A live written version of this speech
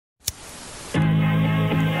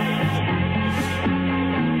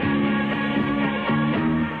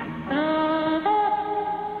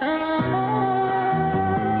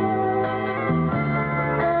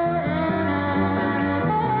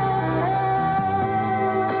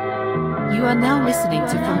You are now listening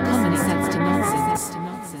to From Common Sense to Nonsense.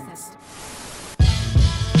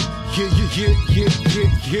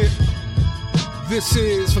 Yeah. This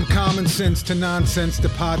is From Common Sense to Nonsense, the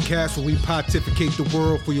podcast where we pontificate the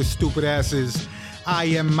world for your stupid asses. I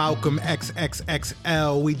am Malcolm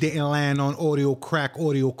XXXL. We didn't land on audio crack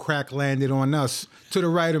landed on us. To the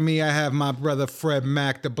right of me, I have my brother Fred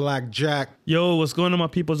Mack, the Black Jack. Yo, what's going on, my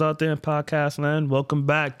peoples out there in podcast land? Welcome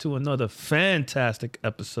back to another fantastic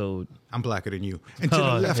episode. I'm blacker than you. And to the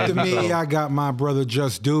left of me, I got my brother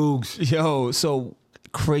Just Dukes. Yo, so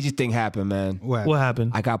crazy thing happened, man. What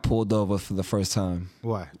happened? I got pulled over for the first time.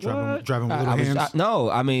 What? Driving with little hands?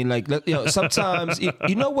 I mean, like, you know, sometimes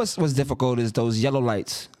you know what's difficult is those yellow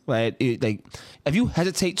lights, right? Like, if you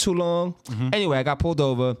hesitate too long. Anyway, I got pulled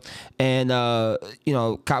over, and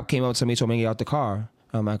cop came up to me, told me to get out the car.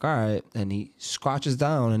 I'm like, all right, and he scratches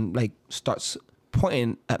down and like starts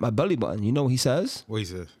pointing at my belly button. You know what he says? What he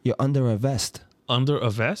says? You're under a vest. Under a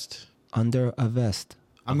vest? Under a vest.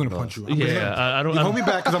 I'm gonna punch you. I don't. Hold me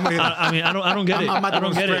back because I'm gonna hit him. I mean, I don't get it. I'm I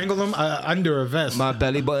don't get it. strangle him under a vest. My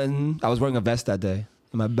belly button. I was wearing a vest that day.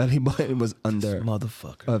 My belly button was under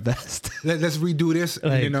Motherfucker. a vest. Let's redo this,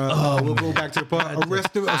 Like, and then we'll go back to the part.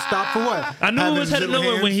 Arrested, stop for what? I knew it was headed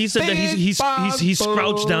nowhere when he said that he's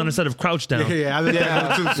crouched down instead of crouched down. Yeah, I let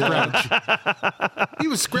that go too. Scrouch. He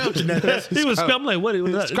was scrouching that. He was. I'm like, what?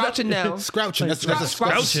 Scrouching now. Scrouching. That's a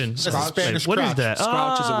Scrouching. That's a Spanish What is scrouch. that?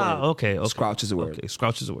 Scrouch is a word. Okay. Scrouch is a word. Okay,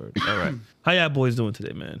 scrouch is a word. All right. How y'all boys doing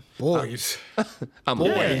today, man? Boys. I'm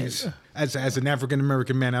Boys. As an African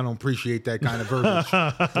American man, I don't appreciate that kind of verbiage.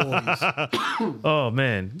 Boys. Oh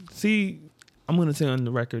man. See, I'm gonna say on the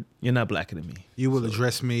record, you're not blacker than me. You will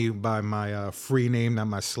address me by my free name, not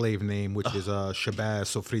my slave name, which is Shabazz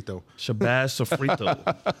Sofrito. Shabazz Sofrito.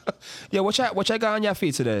 Yeah, what y'all got on your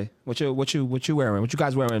feet today? What you wearing? What you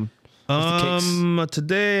guys wearing?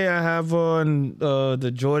 Today I have on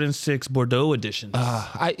the Jordan 6 Bordeaux edition.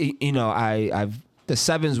 I've the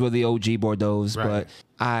 7s were the OG Bordeaux's, Right.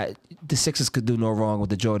 but the 6s could do no wrong with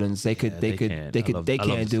the Jordans. They can't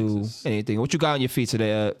do anything. What you got on your feet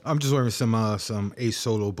today? I'm just wearing some Ace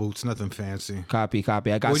Solo boots, nothing fancy. Copy. I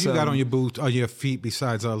got What some. you got on your feet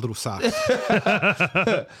besides little socks?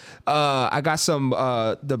 I got some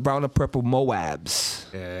the brown and purple Moabs.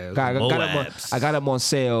 Yeah, I got them on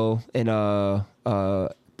sale in that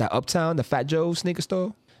Uptown, the Fat Joe sneaker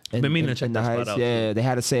store. Been meaning to check the that spot Heights. out, Yeah, they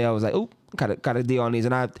had a sale. I was like, oh, got a deal on these.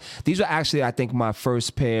 And these were actually, I think, my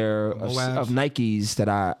first pair of Nikes that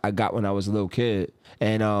I got when I was a little kid.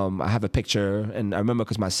 And I have a picture, and I remember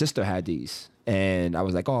because my sister had these. And I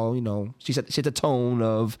was like, oh, she said the tone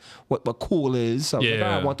of what cool is. So I was like,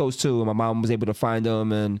 I want those too. And my mom was able to find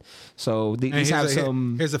them. And so these have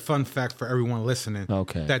some. Here's a fun fact for everyone listening.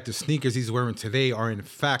 Okay. That the sneakers he's wearing today are in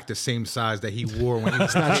fact the same size that he wore when he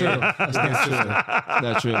was Not true.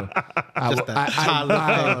 Not true. I was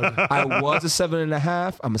a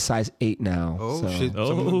 7.5. I'm a size 8 now. Oh, so shit.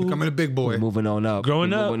 Someone's becoming a big boy. we're moving on up.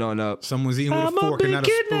 Moving on up. Someone's eating with a fork and not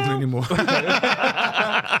a spoon anymore.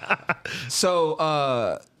 So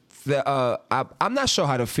I'm not sure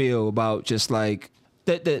how to feel about just like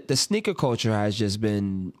the sneaker culture has just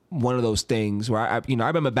been one of those things where I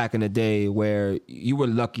remember back in the day where you were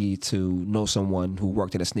lucky to know someone who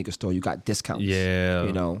worked at a sneaker store. You got discounts. Yeah.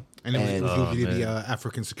 And it was usually the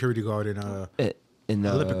African security guard in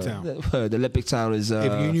Olympic Town. The Olympic Town is.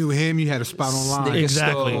 If you knew him, you had a spot online.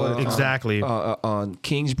 Exactly. On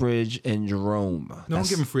Kingsbridge and Jerome. No, don't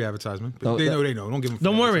give them free advertisement. They know. Don't give them free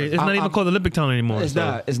Don't worry. It's not even called Olympic Town anymore. It's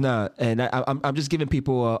not. And I'm just giving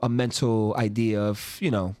people a mental idea of,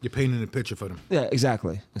 You're painting a picture for them. Yeah,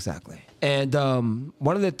 exactly. And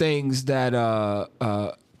one of the things that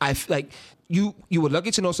I like. You were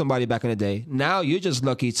lucky to know somebody back in the day. Now you're just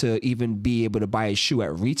lucky to even be able to buy a shoe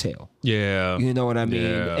at retail. Yeah. You know what I mean?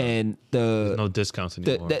 Yeah. And there's no discounts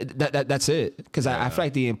anymore. That's it. Because I feel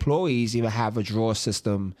like the employees even have a drawer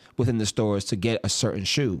system within the stores to get a certain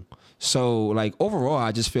shoe. So, like, overall,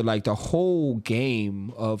 I just feel like the whole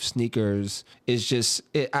game of sneakers is just...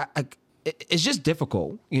 It's just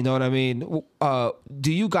difficult. You know what I mean?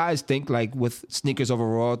 Do you guys think, like, with sneakers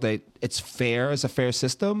overall, that it's fair? It's a fair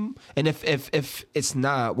system? And if it's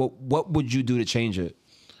not, what would you do to change it?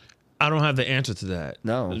 I don't have the answer to that.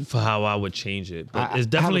 No. For how I would change it. But it's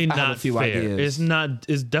definitely not fair. Ideas.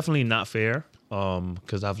 It's definitely not fair.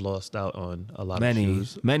 Because I've lost out on a lot of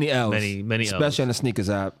shoes. Many L's. Many Especially L's. on the sneakers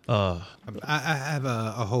app. I have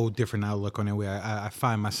a whole different outlook on it where I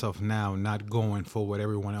find myself now not going for what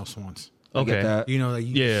everyone else wants. Okay. That. You know, like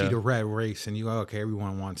you see the rat race and you go, okay,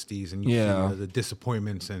 everyone wants these. And you see the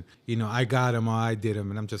disappointments and, I got them or I did them.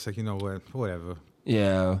 And I'm just like, you know what, whatever.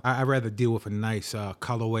 Yeah. I'd rather deal with a nice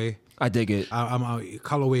colorway. I dig it. I'm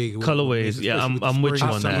colorway. Colorways, yeah, I'm with you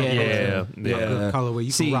on that. Yeah. Good colorway.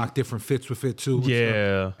 You can rock different fits with it too.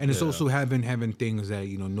 Yeah. And it's also having things that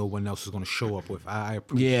no one else is going to show up with. I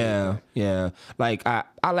appreciate that. Yeah. Like I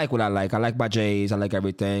like what I like. I like my J's. I like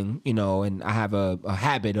everything, and I have a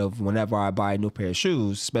habit of whenever I buy a new pair of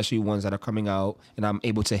shoes, especially ones that are coming out, and I'm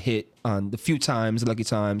able to hit on the few times, lucky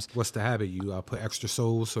times. What's the habit? You put extra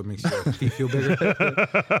soles so it makes your feet feel bigger.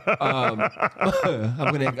 I'm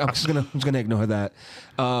just gonna ignore that.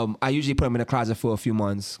 I usually put them in the closet for a few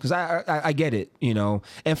months because I get it,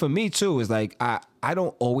 And for me too, is like I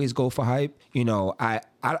don't always go for hype. I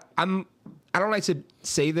don't like to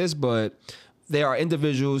say this, but there are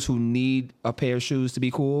individuals who need a pair of shoes to be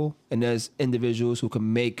cool, and there's individuals who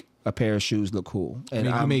can make a pair of shoes look cool. And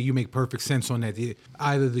you make perfect sense on that.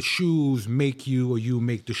 Either the shoes make you or you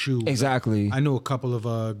make the shoes. Exactly. I know a couple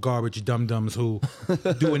of garbage dum-dums who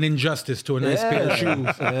do an injustice to a nice pair of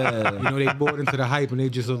shoes. Yeah. They bought into the hype and they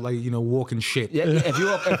just look like, walking shit. Yeah,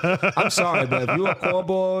 I'm sorry, but if you're a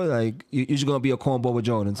cornball, like you're just gonna be a cornball with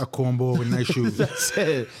Jordans. A cornball with nice shoes. That's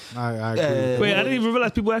it. I agree. Wait, I didn't even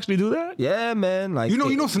realize people actually do that? Yeah, man. Like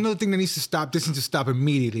it's another thing that needs to stop. This needs to stop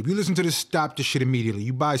immediately. If you listen to this, stop this shit immediately.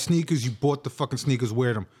 You buy sneakers, you bought the fucking sneakers,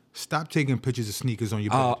 wear them. Stop taking pictures of sneakers on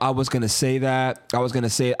your bed. I was gonna say that. You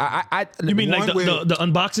mean like the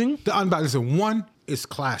unboxing? The unboxing. One, it's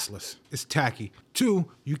classless. It's tacky.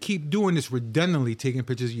 Two, you keep doing this redundantly, taking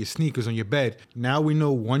pictures of your sneakers on your bed. Now we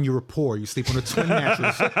know, one, you're poor. You sleep on a twin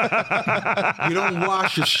mattress. You don't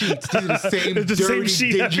wash your sheets. These are the same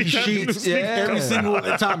dirty, dingy sheets. Yeah. Every single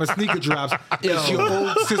time a sneaker drops, it's your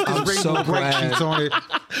old sister's rainbow bright sheets on it.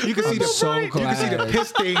 You can see the piss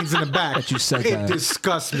stains in the back. That you said that. It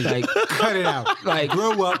disgusts me. Like, cut it out. Like,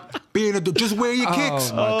 grow up. Being a just wear your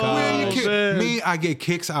kicks. Oh my God. Wear your kicks. Man. Me, I get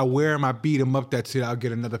kicks. I wear them. I beat them up. That's it. I'll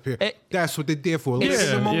get another pair. That's what they're there for. Live in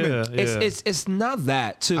the moment. It's not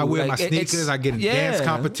that too. I wear my sneakers. I get in dance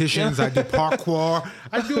competitions. I do parkour.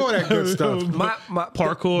 I do all that good stuff. My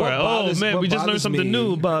Parkour. Oh man, we just learned something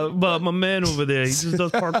new about my man over there. He just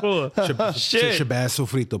does parkour. Shit. Shabazz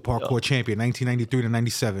Sofrito, parkour champion, 1993 to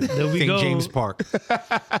 97. There we St. go. James Park.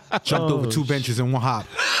 Jumped over 2 benches in one hop.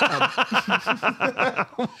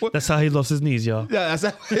 That's how he lost his knees, y'all. Yeah,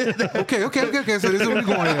 that's Okay. So this is where we're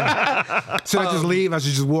going here. Should I just leave? I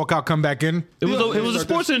should just walk out, come back in? It was a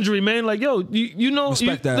sports injury, man. Like, yo,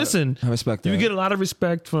 Respect that. Listen, I respect that. You get a lot of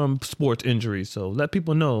respect from sports injuries, so let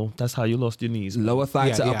people know that's how you lost your knees. lower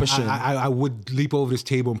thigh to upper shin. I would leap over this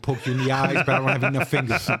table and poke you in the eyes, but I don't have enough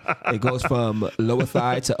fingers. It goes from lower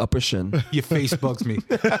thigh to upper shin. Your face bugs me.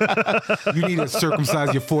 You need to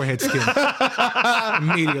circumcise your forehead skin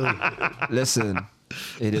immediately. Listen,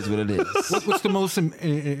 it is what it is. What's the most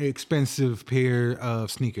expensive pair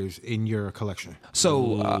of sneakers in your collection?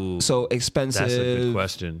 So expensive. That's a good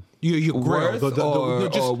question. Your Worth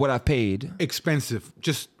or what I paid. Expensive.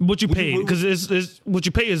 Just What you paid, because it's what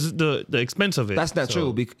you pay is the expense of it. That's not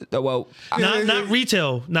true. Not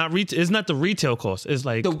retail. It's not the retail cost. It's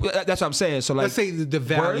like that's what I'm saying. So like, let's say the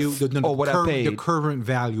value, the current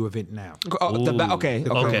value of it now. Okay.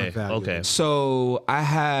 Okay. So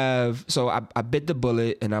I bit the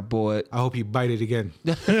bullet and I bought. I hope you bite it again.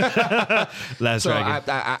 Last Dragon.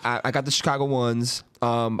 I got the Chicago ones.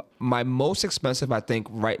 My most expensive, I think,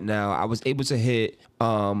 right now, I was able to hit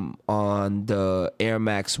on the Air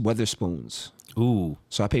Max Weatherspoons. Ooh.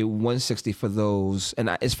 So I paid $160 for those, and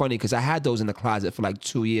it's funny because I had those in the closet for like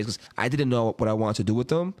 2 years because I didn't know what I wanted to do with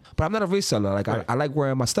them. But I'm not a reseller. Like I like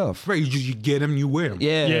wearing my stuff. Right, you get them, you wear them.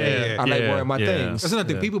 Yeah. I like wearing my things. That's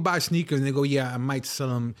another thing. People buy sneakers and they go, "Yeah, I might sell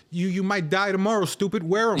them." You might die tomorrow, stupid.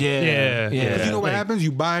 Wear them. Yeah. Because you know what happens?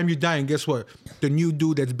 You buy them, you die, and guess what? The new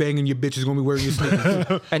dude that's banging your bitch is gonna be wearing your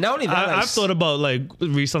sneakers. And not only that, I've thought about like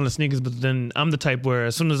reselling sneakers, but then I'm the type where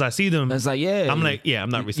as soon as I see them, it's like I'm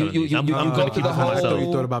not reselling. you I'm go gonna to keep the it for whole- myself.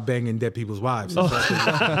 You thought about banging dead people's wives. I'm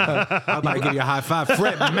about to give you a high five.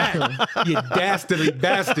 Fred Mac, you dastardly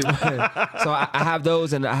bastard. So I have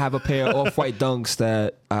those, and I have a pair of off-white dunks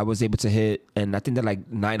that I was able to hit, and I think they're like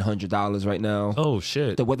 $900 right now. Oh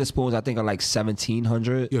shit. The Weatherspoons I think are like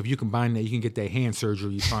 $1,700. Yo, if you combine that, you can get that hand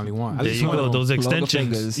surgery you finally want. There you go. Those extensions.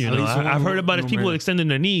 fingers. You At know, least one I've heard about no people man. extending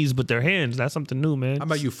their knees, but their hands. That's something new, man. How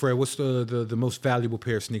about you, Fred? What's the most valuable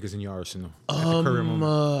pair of sneakers in your arsenal at the current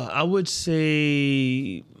moment? I would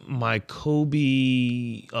say my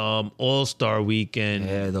Kobe All-Star Weekend.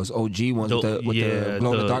 Yeah, those OG ones with the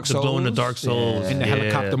glow in the dark the soles. glow in the dark soles. And the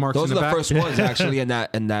helicopter marks Those in are the the back? first ones actually in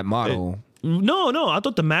that model. No, I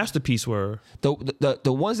thought the masterpiece were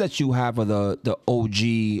The ones that you have are the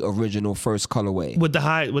OG original first colorway. with the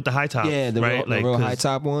high top. Yeah, the right? real Like, high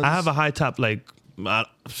top ones. I have a high top like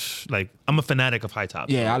I'm a fanatic of high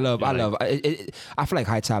tops. Yeah, I love. It. I feel like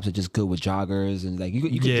high tops are just good with joggers and like you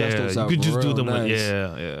could dress those up. You could just do real them nice. with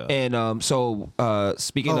yeah. And so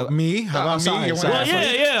speaking of me, how about me?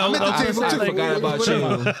 Yeah. I'm at the table too. I forgot about you.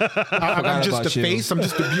 I'm just the face. I'm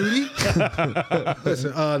just the beauty.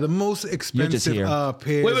 Listen, the most expensive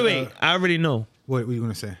pair. Wait. I already know. What were you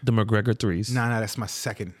gonna say? The McGregor 3s. Nah, that's my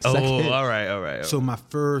second. Oh, all right. So my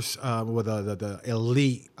first, the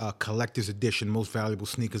elite collector's edition, most valuable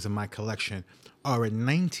sneakers in my collection are a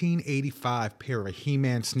 1985 pair of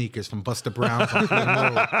He-Man sneakers from Buster Brown's on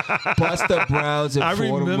Fordham Road. Buster Brown's in I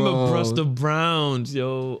Fordham remember Road. Buster Brown's,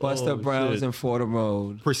 yo. Buster Brown's in Fordham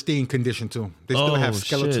Road. Pristine condition too. They still have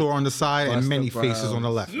Skeletor shit. on the side and Buster many Brown's. faces on the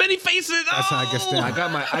left. Many faces. That's how I guess that. I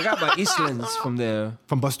got my Eastlands from there.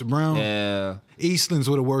 From Buster Brown. Yeah. Eastlands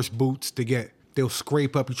were the worst boots to get. They'll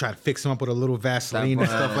scrape up. You try to fix them up with a little Vaseline and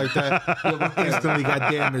stuff like that. Instantly got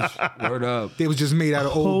damaged. Word up. They was just made out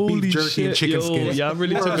of old beef jerky and chicken skins. Y'all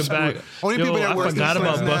really took it back. Only people that I work forgot in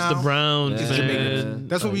about Eastlands Buster now Brown. is Jamaicans.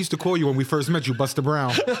 That's what we used to call you when we first met you, Buster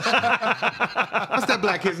Brown. What's that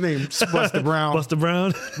black kid's name? Buster Brown. Buster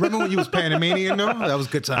Brown. Remember when you was Panamanian though? That was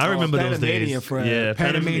good time. I remember those days. Panamanian Fred. Yeah,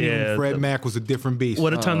 Panamanian Fred Mack was a different beast.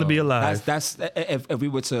 What a time to be alive. That's if we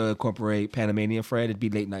were to incorporate Panamanian Fred, it'd be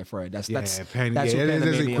Late Night Fred. That's what it is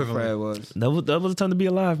Panamanian equivalent. Fred was. That was a time to be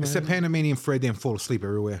alive, man. Except Panamanian Fred didn't fall asleep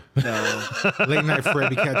everywhere. No. Late night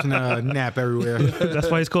Fred be catching a nap everywhere.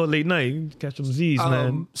 That's why it's called late night. Catch them Z's,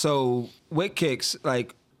 man. So with kicks,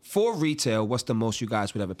 like for retail, what's the most you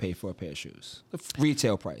guys would ever pay for a pair of shoes? The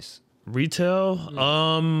retail price. Retail,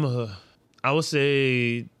 I would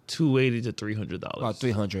say $280 to $300. About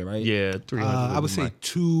 $300, right? Yeah, $300. I would say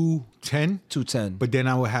 210. $210. But then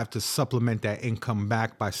I would have to supplement that income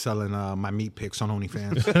back by selling my meat picks on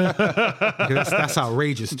OnlyFans. that's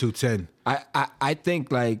outrageous, 210. I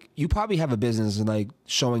think like you probably have a business like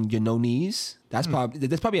showing your no knees. There's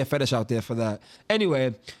probably a fetish out there for that.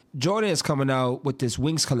 Anyway, Jordan is coming out with this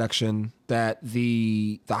wings collection that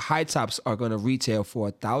the high tops are going to retail for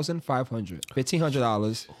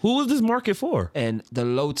 $1,500, Who is this market for? and the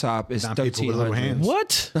low top is Not people with little hands.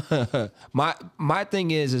 What? My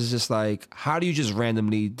thing is just like, how do you just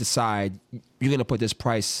randomly decide you're gonna put this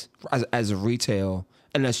price as a retail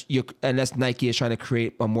unless Nike is trying to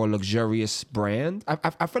create a more luxurious brand?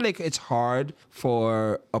 I feel like it's hard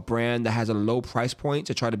for a brand that has a low price point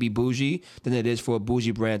to try to be bougie than it is for a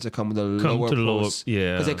bougie brand to come with a lower price.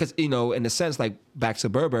 Yeah. Because in a sense, like back to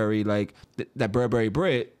Burberry, like that Burberry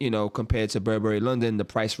Brit, compared to Burberry London, the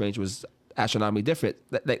price range was astronomically different,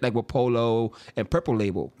 like with Polo and Purple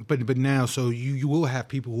Label. But now, so you will have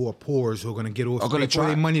people who are poor who are going to get off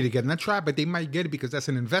their money together. Not try, but they might get it because that's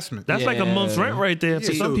an investment. That's like a month's rent right there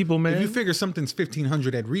for some people, man. If you figure something's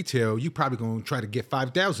 $1,500 at retail, you probably going to try to get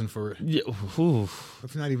 $5,000 for it. Yeah,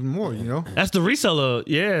 if not even more, That's the reseller.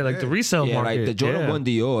 Yeah, like the resale market. Like the Jordan 1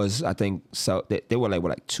 Dior's, I think so they were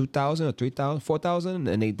like 2,000 or 3,000, 4,000,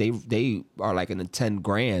 and they are like in the 10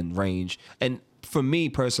 grand range. And for me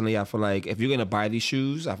personally, I feel like if you're gonna buy these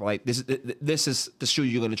shoes, I feel like this is the shoe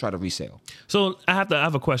you're gonna try to resell. So I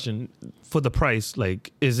have a question for the price.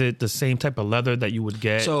 Like, is it the same type of leather that you would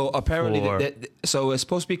get? So apparently, so it's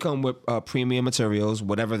supposed to become with premium materials,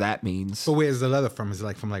 whatever that means. But where's the leather from? Is it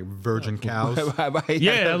like from virgin cows?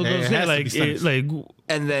 Yeah, I was gonna say like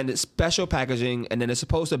and then it's special packaging, and then it's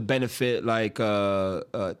supposed to benefit so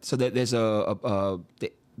that there's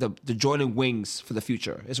the Jordan wings for the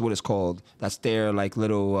future is what it's called. That's their like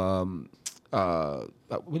little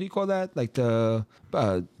what do you call that? Like the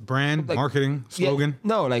brand marketing slogan. Yeah,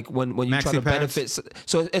 no, like when you try to benefit.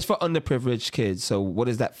 So it's for underprivileged kids. So what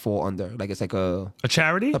does that fall under? Like it's like a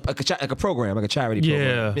charity, like a program, like a charity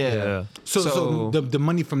program. Yeah. So the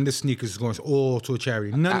money from this sneaker is going all to a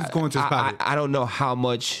charity. None is going to his pocket. I don't know how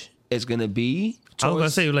much it's gonna be. I was gonna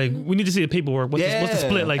say, like, we need to see the paperwork. What's the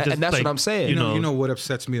split? Like, and that's what I'm saying. You know what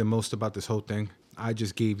upsets me the most about this whole thing? I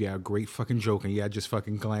just gave you a great fucking joke, and I just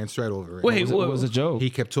fucking glanced right over it. Wait, what was the joke?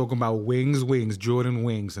 He kept talking about wings, Jordan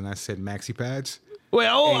wings, and I said maxi pads. Wait,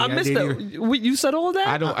 I missed that. You said all that?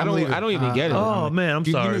 I don't even get it. Oh man, I'm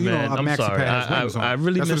sorry, man. I'm sorry. I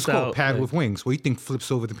really That's missed what it's called, out. pad with wings. What do you think flips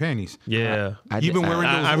over the panties? Yeah. You've been wearing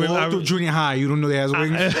those all through junior high. You don't know they has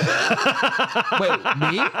wings? Wait,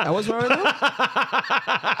 me? I was wearing them?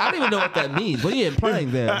 I don't even know what that means. What are you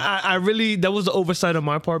implying there? I really, that was the oversight on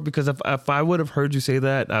my part, because if I would have heard you say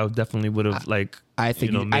that, I definitely would have I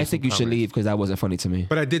think you should leave because that wasn't funny to me.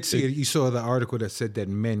 But I did see it. You saw the article that said that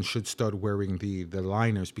men should start wearing the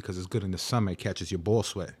liners because it's good in the summer. It catches your ball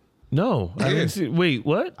sweat. No, I didn't see. Wait,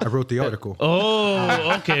 what? I wrote the article.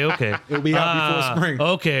 Oh, okay. It'll be out before spring.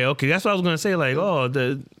 Okay. That's what I was gonna say. Like,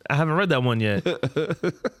 I haven't read that one yet.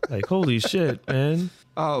 Like, holy shit, man.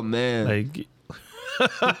 Oh man. Like,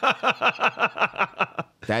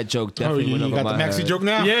 that joke definitely went over got my the maxi head. joke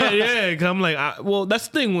now? yeah. 'Cause I'm like, that's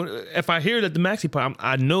the thing. If I hear that the maxi pad,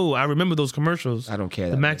 I know. I remember those commercials. I don't care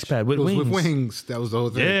The that maxi much. pad with It was wings. with wings. That was the whole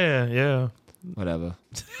thing. Yeah. Whatever.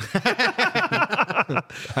 I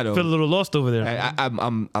Feel a don't. little lost over there.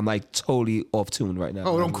 I'm like totally off tune right now.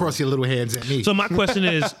 Oh, don't cross your little hands at me. So my question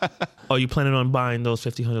is, are you planning on buying those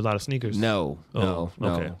 $1,500 sneakers? No.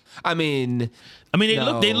 okay. I mean,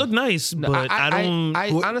 they look nice, but I don't. I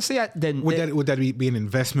honestly, would that be an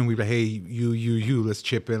investment? We'd be like, hey, you, let's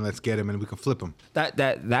chip in, let's get him, and we can flip him.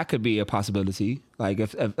 that could be a possibility. Like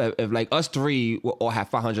if like us three will all have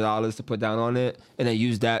 $500 to put down on it, and then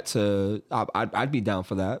use that to, I'd be down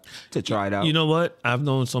for that to try it out. You know what? I've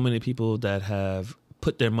known so many people that have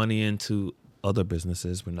put their money into other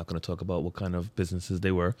businesses. We're not going to talk about what kind of businesses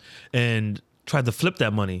they were, and tried to flip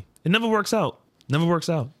that money. It never works out. I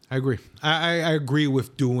agree. I agree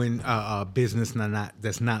with doing business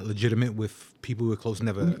that's not legitimate with people who are close.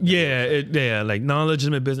 Never. Like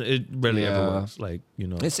non-legitimate business. It rarely ever Yeah. works. Like,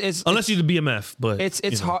 It's unless you're the BMF. But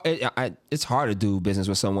it's hard. It's hard to do business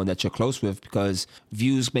with someone that you're close with because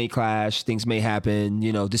views may clash, things may happen,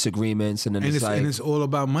 disagreements, and then And it's all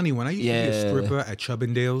about money. When I used to be a Yeah. stripper at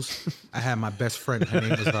Chubbendales, I had my best friend. Her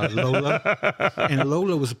name was Lola, and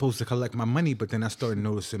Lola was supposed to collect my money, but then I started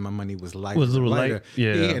noticing my money was lighter. Was a little lighter. light?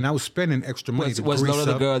 Yeah. And I was spending extra money. to was grease Lola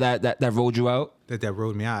the up. girl that rolled you out? that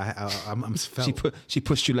rode me out? I'm felt. She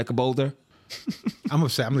pushed you like a boulder. I'm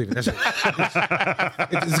upset. I'm leaving. That's it.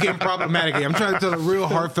 It's getting problematic. I'm trying to tell a real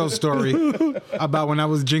heartfelt story about when I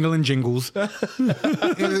was jingling jingles.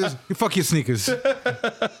 Fuck your sneakers.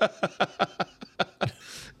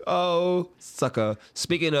 Oh, sucker.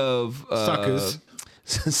 Speaking of Suckers.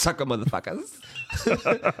 sucker motherfuckers.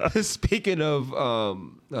 Speaking of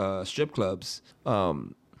strip clubs, I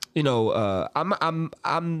don't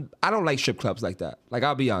like strip clubs like that. Like,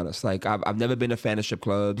 I'll be honest. Like, I've never been a fan of strip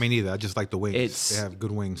clubs. Me neither. I just like the wings. It's- They have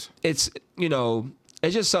good wings. It's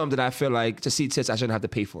it's just something that I feel like to see tits, I shouldn't have to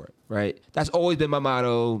pay for it, right? That's always been my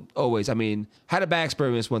motto. Always. I mean, had a bad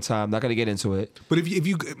experience one time. Not gonna get into it. But if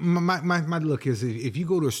you my look is if you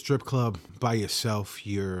go to a strip club by yourself,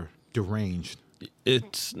 you're deranged.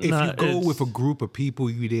 it's If not. you go it's- with a group of people,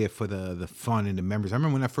 you're there for the fun and the memories. I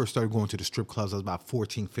remember when I first started going to the strip clubs, I was about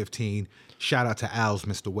 14, 15. Shout out to Al's,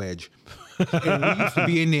 Mr. Wedge. And we used to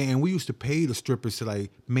be in there, and we used to pay the strippers to like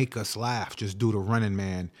make us laugh, just do the running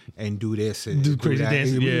man and do this and Do crazy that.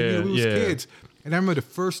 dances. And Yeah, we was yeah. kids. And I remember the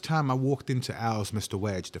first time I walked into Al's, Mr.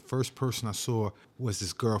 Wedge, the first person I saw was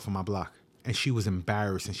this girl from my block, and she was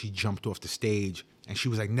embarrassed and she jumped off the stage and she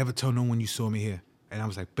was like, "Never tell no one you saw me here." And I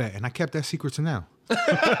was like, "Bet." And I kept that secret to now.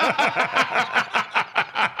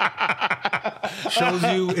 Shows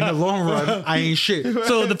you in the long run, I ain't shit.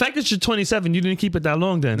 So the fact that you're 27, you didn't keep it that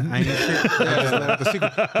long then. I ain't shit. I just let out the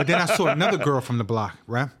secret. But then I saw another girl from the block,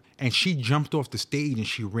 right? And she jumped off the stage and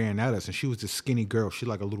she ran at us. And she was this skinny girl. She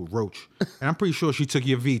like a little roach. And I'm pretty sure she took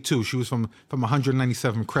your V too. She was from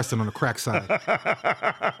 197 Crescent on the crack side.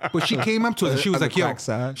 But she came up to us and she was On the like, "Yo," crack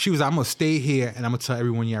side? she was, "I'm gonna stay here and I'm gonna tell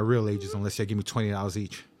everyone y'all real ages unless y'all give me $20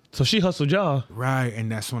 each." So she hustled y'all. Right,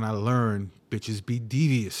 and that's when I learned bitches be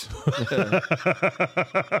devious.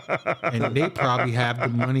 And they probably have the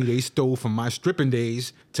money they stole from my stripping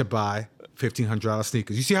days to buy $1,500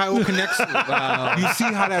 sneakers. You see how it all connects? Wow. You see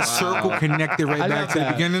how that circle connected right I back love to the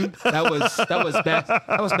that. beginning?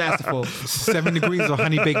 That was masterful. 7 degrees of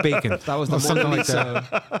honey baked bacon. That was the Or something Mona like that.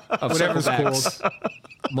 Lisa of Whatever it's circlebacks.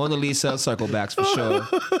 Mona Lisa circlebacks for sure.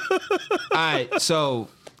 All right, so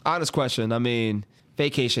honest question. I mean,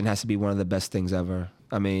 vacation has to be one of the best things ever.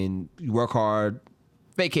 I mean, you work hard.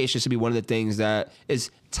 Vacation should be one of the things that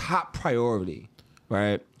is top priority,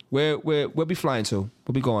 right? Where be flying to?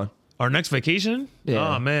 Where be going? Our next vacation?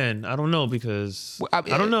 Yeah. Oh man, I don't know because I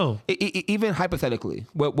don't know. Even hypothetically,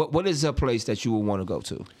 what is a place that you would want to go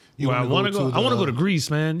to? You Where I want to go. I want to go to Greece,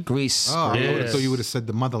 man. Greece. Oh, Yeah. so you would have said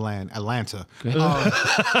the motherland, Atlanta.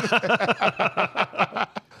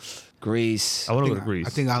 Greece. I want to go to Greece. I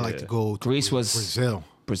think I like to go to Greece was- Brazil.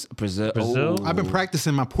 Brazil. Brazil? Oh. I've been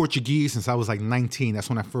practicing my Portuguese since I was like 19. That's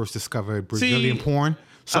when I first discovered Brazilian See- porn.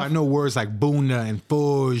 So I know words like bunda and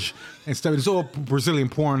fuge and stuff. It's all Brazilian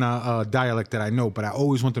porn dialect that I know, but I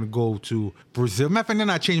always wanted to go to Brazil. Matter of fact, then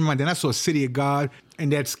I changed my mind. Then I saw City of God, and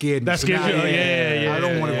that scared me. That scared you? Yeah. I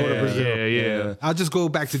don't want to go to Brazil. Yeah. I'll just go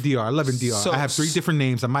back to DR. I love in DR. So- I have 3 different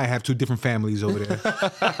names. I might have 2 different families over there.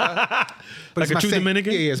 But Like a true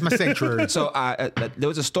Dominican? Yeah, it's my sanctuary. So there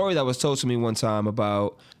was a story that was told to me one time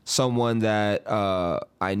about someone that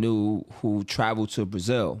I knew who traveled to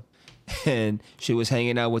Brazil, and she was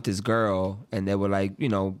hanging out with this girl, and they were like, you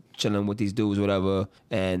know, chilling with these dudes, whatever.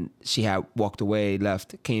 And she had walked away,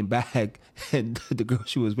 left, came back, and the girl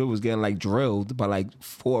she was with was getting like drilled by like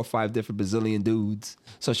 4 or 5 different Brazilian dudes.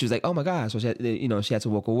 So she was like, oh my God. So she had, she had to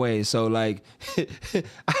walk away. So like,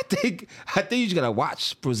 I think you just gotta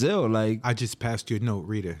watch Brazil. Like, I just passed your note,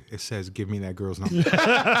 Rita. It says, give me that girl's number.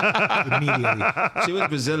 Immediately. she was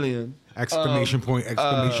Brazilian. Exclamation point,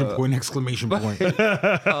 exclamation point, exclamation point.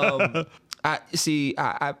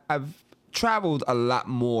 I've traveled a lot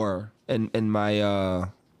more in my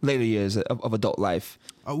later years of adult life.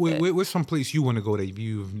 Where's some place you want to go that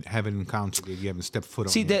you haven't encountered, that you haven't stepped foot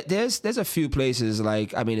on? See, there's a few places,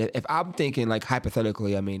 like, I mean, if I'm thinking like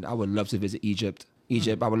hypothetically, I mean, I would love to visit Egypt.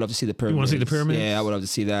 I would love to see the pyramids. You want to see the pyramids? Yeah, I would love to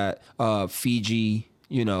see that. Fiji.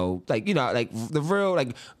 Like the real,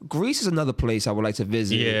 like, Greece is another place I would like to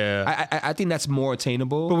visit. Yeah. I think that's more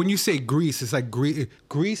attainable. But when you say Greece, it's like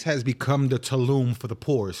Greece has become the Tulum for the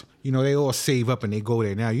poors. You know, they all save up and they go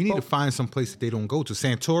there. Now, you need to find some place that they don't go to.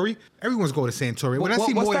 Santorini, everyone's going to Santorini. When I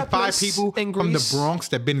see more than 5 people from the Bronx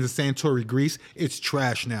that been to Santorini, Greece, it's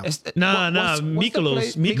trash now. Mykonos.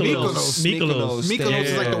 Mykonos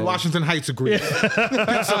is like the Washington Heights of Greece.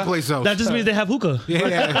 Pick someplace else. That just means they have hookah.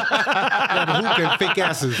 Yeah, the hookah and fake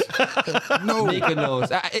asses. No,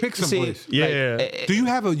 Mykonos. Pick someplace. Yeah. Do you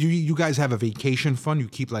have you guys have a vacation fund? You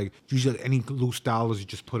keep like usually any loose dollars, you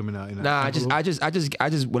just put them in a Nah, I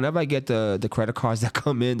just whenever I get the credit cards that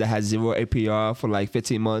come in that has 0 APR for like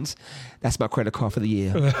 15 months, that's my credit card for the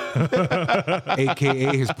year.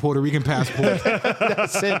 AKA his Puerto Rican passport.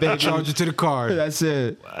 That's it, baby. Charge it to the card. That's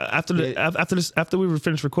it. After we were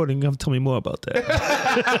finished recording, you have to tell me more about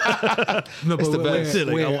that. No, but the best.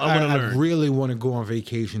 I really want to go on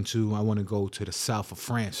vacation too. I want to go to the south of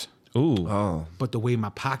France. Ooh. Oh. But the way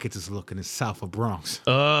my pockets is looking is south of Bronx.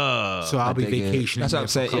 So So I'll be dig it. vacationing. That's what I'm there for a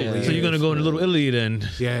saying, couple yeah. of you're years. gonna go into Little Italy then?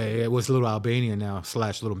 Yeah, it was Little Albania now /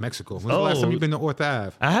 Little Mexico. When's the last time you been to Ortha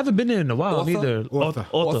Ave? I haven't been there in a while Author? either. Author.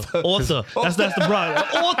 Author. That's the bride.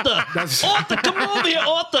 Author. Come over here,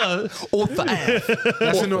 Author.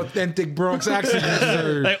 That's an authentic Bronx accent. you just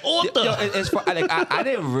heard. Like Author. It's like I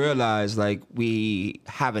didn't realize like we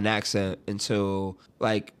have an accent until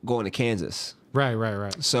like going to Kansas.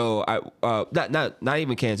 Right. So I not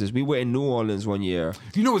even Kansas. We were in New Orleans one year.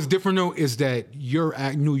 You know what's different though is that your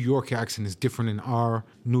New York accent is different than our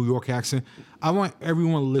New York accent. I want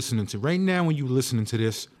everyone listening to right now when you listening to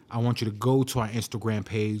this, I want you to go to our Instagram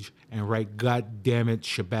page and write, God damn it,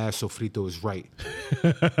 Shabazz Sofrito is right.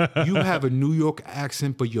 You have a New York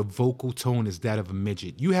accent, but your vocal tone is that of a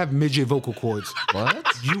midget. You have midget vocal cords. What?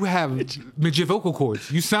 You have midget vocal cords.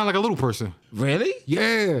 You sound like a little person. Really?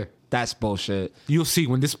 Yeah. That's bullshit. You'll see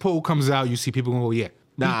when this poll comes out, you see people going, oh, yeah.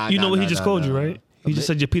 Nah. You know what he just called you, nah. right? He just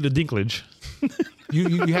said you're Peter Dinklage.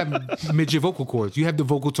 You have midget vocal cords. You have the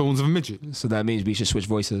vocal tones of a midget. So that means we should switch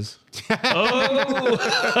voices. Oh.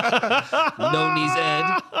 No knees,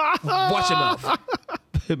 Ed. Watch your mouth.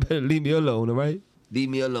 Better leave me alone, all right? Leave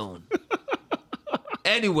me alone.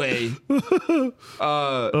 Anyway.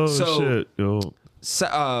 Shit, yo.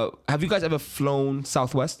 Have you guys ever flown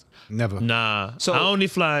Southwest? Never. Nah. So- I only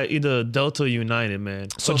fly either Delta or United, man.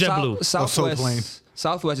 So or JetBlue. Southwest.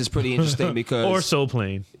 Southwest is pretty interesting because or Soul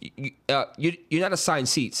Plane. you're not assigned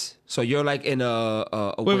seats, so you're like in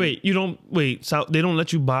a Wait. You don't wait. They don't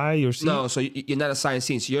let you buy your seat. No, so you're not assigned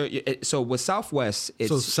seats. So with Southwest, it's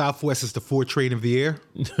So Southwest is the Ford train of the air?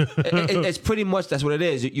 it's pretty much that's what it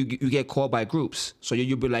is. You get called by groups, so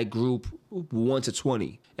you'll be like group 1 to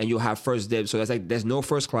 20, and you'll have first dibs. So that's like there's no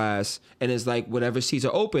first class, and it's like whatever seats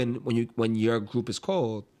are open when your group is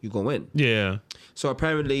called, you go in. Yeah. So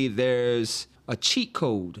apparently there's a cheat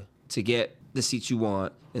code to get the seats you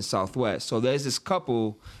want in Southwest. So there's this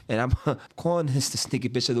couple, and I'm calling this the sneaky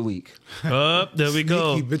bitch of the week. There we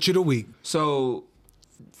go. Sneaky bitch of the week. So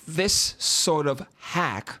this sort of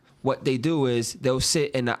hack, what they do is they'll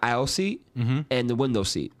sit in the aisle seat and the window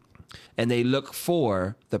seat, and they look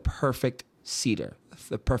for the perfect seater,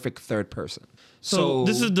 the perfect third person. So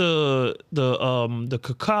this is the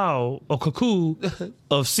cacao or cuckoo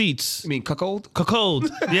of seats. You mean cuckold? Cuckold,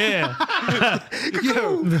 yeah.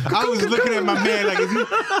 Yo, I was looking at my man like,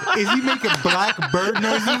 is he making black bird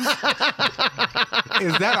noises?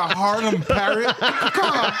 Is that a Harlem parrot?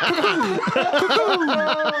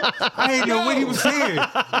 I didn't know what he was saying.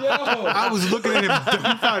 I was looking at him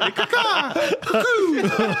dumbfounded.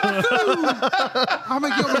 I'm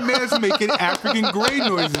like, yo, my man's making African gray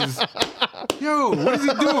noises. Yo, what is he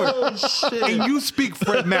doing? Oh, shit. And you speak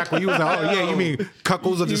Fred Mac when you was like, oh yeah, you mean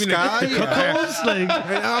cuckolds of the sky? Cuckolds? Like,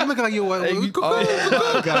 And I'm looking like, yo, what? Oh, my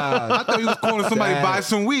God. I thought he was calling somebody to buy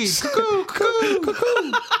some weed. Cuckoo, cuckoo,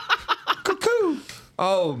 cuckoo, cuckoo.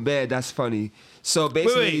 Oh, man, that's funny. So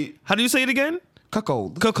basically, wait. How do you say it again?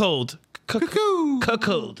 cuckold. Cuckold. Cuckoo.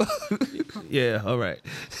 Cuckold. Yeah, all right.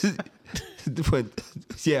 But,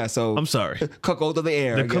 yeah, so I'm sorry. cuckold of the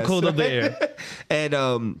air. The I guess. cuckold of the air. And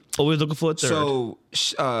Always looking for a third. so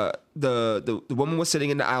the woman was sitting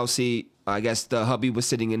in the aisle seat. I guess the hubby was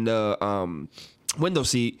sitting in the window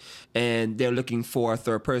seat, and they're looking for a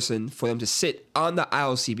third person for them to sit on the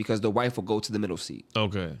aisle seat because the wife will go to the middle seat.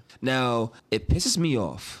 Okay. Now, it pisses me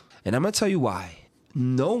off, and I'm going to tell you why.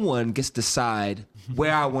 No one gets to decide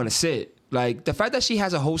where I want to sit. Like, the fact that she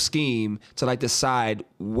has a whole scheme to, like, decide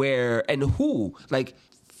where and who. Like,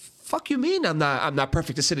 fuck you mean I'm not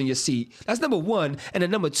perfect to sit in your seat? That's number one. And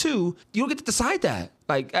then number two, you don't get to decide that.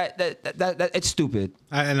 Like, that it's stupid.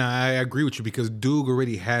 I agree with you because Doug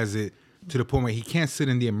already has it to the point where he can't sit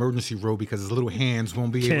in the emergency row because his little hands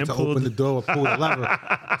won't be able to open the door or pull the lever.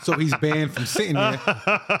 So he's banned from sitting there.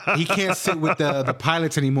 He can't sit with the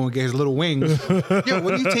pilots anymore and get his little wings. Yo,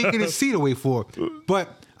 what are you taking his seat away for? But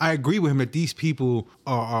I agree with him that these people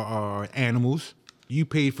are animals. You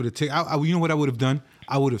paid for the ticket. You know what I would have done?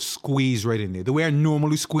 I would have squeezed right in there. The way I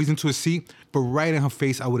normally squeeze into a seat, but right in her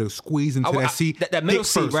face, I would have squeezed into that seat. That middle dick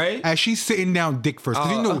seat, first. right? As she's sitting down, dick first.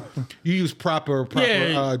 Because you know, you use proper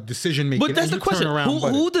decision making. But that's the question.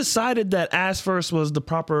 Who decided that ass first was the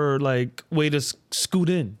proper like way to scoot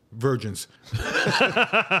in? Virgins. Me,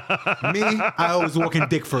 I always walk in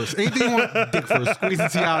dick first. Anything you want, dick first. Squeeze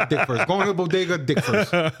into your dick first. Going to the bodega, dick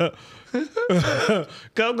first.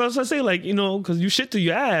 Cause I say like, you know, because you shit to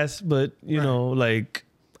your ass, but you know, like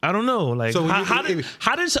I don't know, like So how did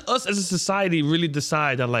us as a society really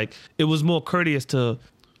decide that like it was more courteous to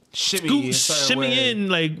shimmy in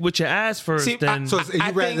like with your ass first? See, than So you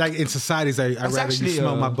rather, like in societies, I rather actually, you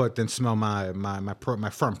smell my butt than smell my front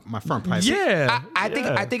pipe. yeah,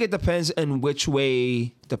 I think it depends on which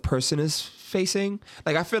way the person is facing.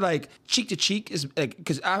 Like I feel like cheek to cheek is like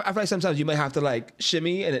because I feel like sometimes you might have to like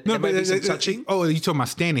shimmy and there might be some touching. Oh, you talking about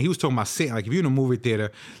standing? He was talking about sitting. Like if you're in a movie theater,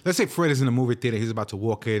 let's say Fred is in a movie theater, he's about to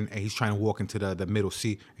walk in and he's trying to walk into the middle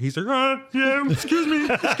seat. He's like, yeah, excuse me,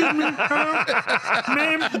 ma'am,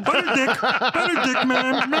 butter dick,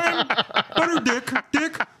 ma'am, butter dick.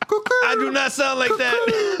 Cuckoo. I do not sound like that.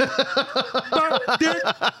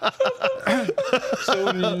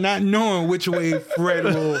 So not knowing which way Fred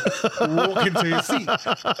will walk into his seat.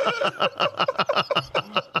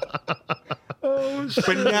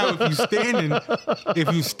 But now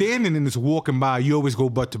if you're standing and it's walking by, you always go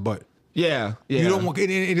butt to butt. Yeah. You don't want,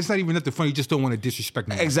 and it's not even nothing funny. You just don't want to disrespect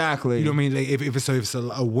them. Exactly. You know what I mean? Like if it's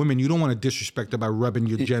a woman, you don't want to disrespect her by rubbing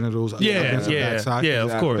your genitals against her backside. Yeah,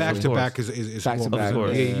 of course. Back of to course. back is Back to wrong. back,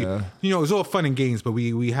 yeah. You know, it's all fun and games, but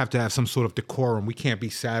we have to have some sort of decorum. We can't be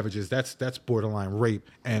savages. That's borderline rape,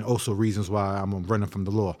 and also reasons why I'm running from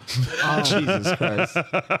the law. Jesus Christ.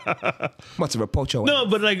 What's a repocho? No,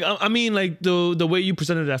 but like I mean, like the way you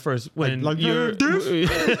presented that first when Like you're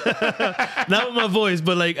not with my voice,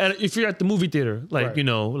 but like if you're at the movie theater, like Right. you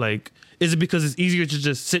know, like is it because it's easier to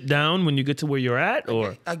just sit down when you get to where you're at,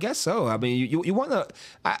 or I guess so. I mean, you want to,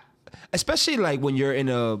 especially like when you're in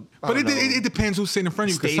a. But it depends who's sitting in front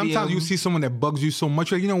of you. Because sometimes Stadium. you see someone that bugs you so much,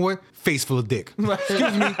 you're like, you know what? Face full of dick.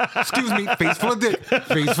 Excuse me. Face full of dick.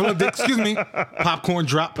 Face full of dick. Excuse me. Popcorn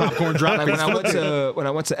drop. Like Face when full of dick. I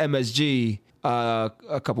went to MSG a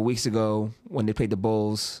couple weeks ago when they played the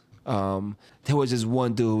Bulls. There was this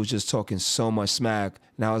one dude who was just talking so much smack,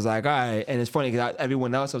 and I was like, all right. And it's funny because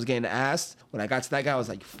everyone else I was getting asked. When I got to that guy, I was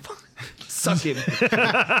like, fuck, suck him. Dick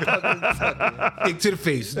to the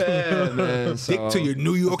face. Yeah, man. So, Dick to your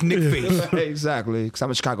New York Knicks face. Exactly, because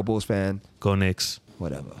I'm a Chicago Bulls fan. go Knicks?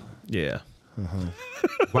 Whatever. Yeah.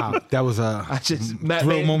 Wow, that was a I just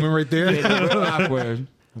thrill moment right there. Made it real awkward.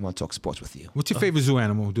 I want to talk sports with you. What's your favorite zoo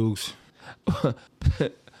animal, dudes?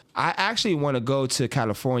 I actually want to go to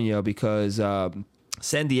California because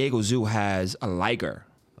San Diego Zoo has a liger.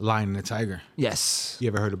 Lion and the tiger. Yes. You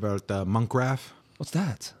ever heard about the monk graph? What's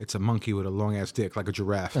that? It's a monkey with a long ass dick, like a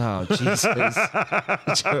giraffe. Oh, Jesus.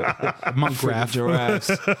 Monk giraffe.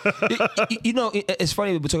 Giraffes. It's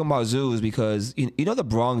funny we're talking about zoos because you know the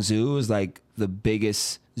Bronx Zoo is like the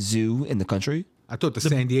biggest zoo in the country. I thought the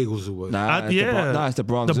San Diego Zoo was. Nah, it's the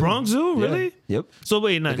Bronx The Zoo. Bronx Zoo, Yeah. really? Yep. So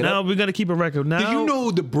wait, now we're gonna keep a record. Now, Did you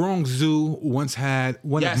know the Bronx Zoo once had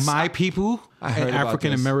one Yes, of my people, I heard an about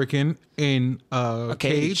African American, in a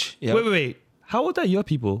cage? Yep. Wait. How old are your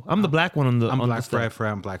people? I'm the black one on the. I'm on black, the staff. Fred.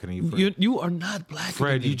 I'm blacker than you, Fred. You are not black.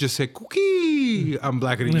 Fred, you just said cookie. I'm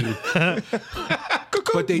blacker than you.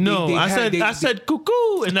 But I said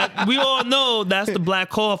cuckoo, and we all know that's the black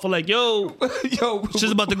call for like, yo,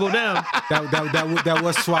 shit's about to go down. that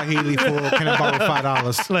was Swahili for can I borrow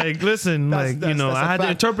 $5? Like, listen, I had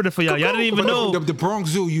to interpret it for y'all. Y'all didn't even know. The Bronx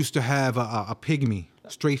Zoo used to have a pygmy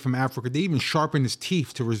straight from Africa. They even sharpened his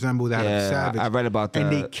teeth to resemble that of a savage. I read about that.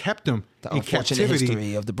 And they kept him in unfortunate captivity.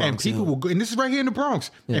 history of the Bronx and people Zoo. will go, and this is right here in the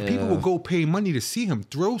Bronx. And people will go pay money to see him,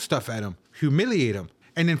 throw stuff at him, humiliate him.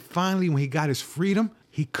 And then finally, when he got his freedom,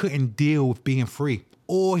 he couldn't deal with being free.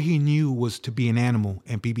 All he knew was to be an animal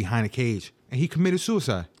and be behind a cage. And he committed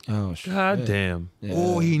suicide. Oh, shit. God damn. Yeah.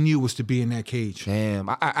 All he knew was to be in that cage. Damn,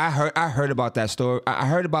 I heard about that story. I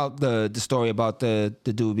heard about the story about the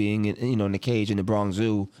dude being in the cage in the Bronx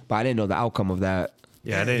Zoo, but I didn't know the outcome of that.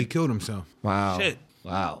 Yeah, He killed himself. Wow. Shit.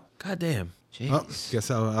 Wow. God damn. Oh,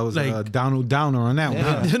 guess I was Like- Donald Downer on that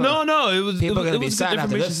one. No, it was. People are it gonna be was sad good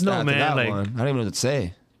after information this. to know, After man. that Like, one. I don't even know what to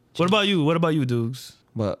say. what about you? What about you, Dukes?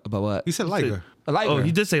 But about what? He said liger. A liger. Oh,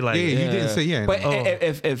 he did say like. Yeah, he did say yeah. But Oh.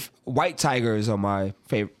 if white tigers are my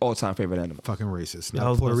all-time favorite animal. Fucking racist. I Not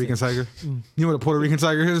was Puerto gonna Rican tiger. You know what a Puerto Rican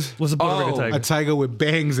tiger is? What's a Puerto Rican Oh, tiger? A tiger with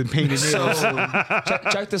bangs and painted nails. So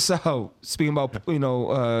check this out. Speaking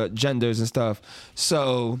about genders and stuff.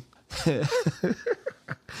 So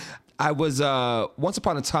I was once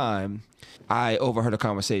upon a time I overheard a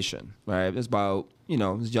conversation. Right, it was about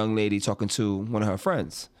this young lady talking to one of her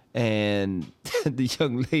friends, and the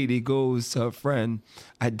young lady goes to her friend,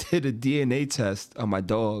 "I did a DNA test on my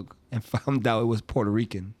dog and found out it was Puerto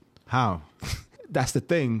Rican." How? That's the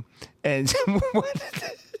thing. And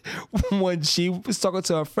when she was talking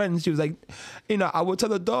to her friend, she was like, I would tell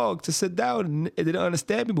the dog to sit down, and it didn't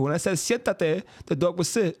understand me. But when I said siéntate, the dog would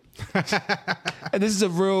sit. And this is a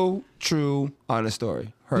real, true, honest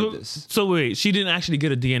story. Heard this. So wait, she didn't actually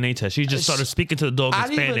get a DNA test. She just started speaking to the dog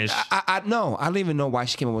in Spanish. I don't even know why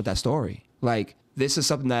she came up with that story. Like, this is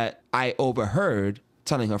something that I overheard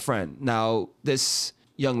telling her friend. Now, this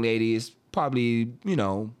young lady is probably,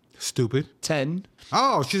 Stupid. 10.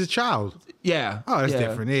 Oh, she's a child. Yeah. Oh, that's yeah.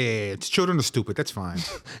 different. Yeah, it's children are stupid. That's fine.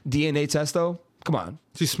 DNA test, though? Come on.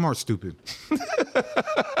 She's smart, stupid.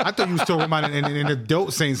 I thought you was talking about an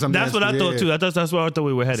adult saying something. That's what I thought too. That's where I thought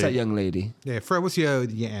we were It's that headed. young lady. Yeah, Fred, what's your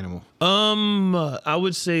animal? I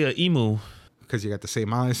would say a emu. Because you got the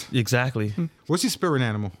same eyes. Exactly. What's your spirit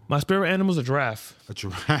animal? My spirit animal is a giraffe. A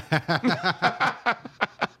giraffe.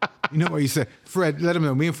 You know what you said? Fred, let him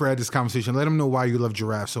know. Me and Fred had this conversation. Let him know why you love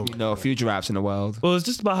giraffes so much. A few giraffes in the world. Well, it's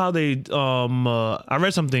just about how they. I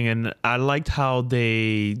read something and I liked how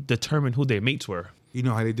they determined who their mates were. You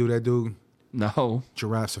know how they do that, dude? No.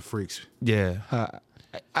 Giraffes are freaks. Yeah.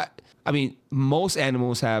 I mean, most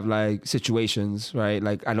animals have like situations, right?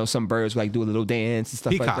 Like I know some birds like do a little dance and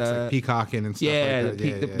stuff Peacocks, like that. like peacocking and stuff Yeah, like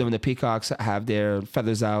that. when the peacocks have their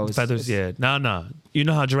feathers out. Feathers. Yeah. Nah. You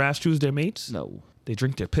know how giraffes choose their mates? No. They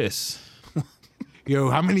drink their piss. Yo,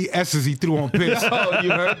 how many S's he threw on piss? Oh,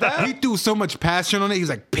 you heard that? He threw so much passion on it. He's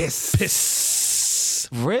like, piss. Piss.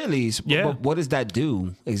 Really? Yeah. But what does that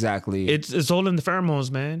do exactly? It's all in the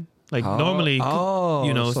pheromones, man. Like normally, so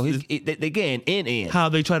they getting in. how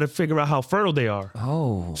they try to figure out how fertile they are.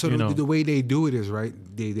 Oh. So the way they do it is, right,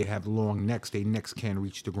 they have long necks. Their necks can't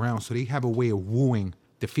reach the ground. So they have a way of wooing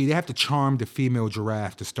the they have to charm the female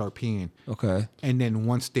giraffe to start peeing. Okay. And then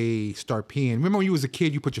once they start peeing, remember when you was a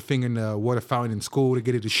kid, you put your finger in the water fountain in school to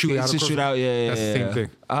get it to shoot out. To shoot out, yeah. That's the same thing.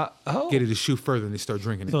 Oh. Get it to shoot further, and they start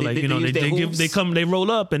drinking it. So like they use their hooves? they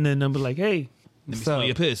roll up and then they'll be like, hey, let me smell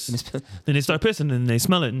your piss. Then they start pissing and they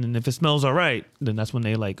smell it, and if it smells all right, then that's when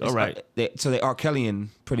they like, all right, So they R. Kellyan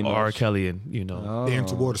pretty much. R. Kelly, and They're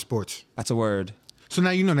into water sports. That's a word. So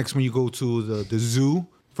now next when you go to the zoo.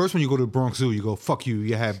 First, when you go to the Bronx Zoo, you go, fuck you.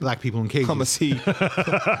 You have black people in cages. I'm gonna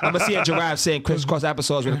see a giraffe saying crisscross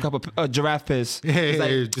applesauce with a cup of giraffe piss. Yeah, It's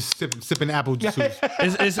like, just sipping apple juice.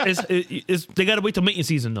 it's they gotta wait till mating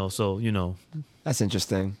season though, so that's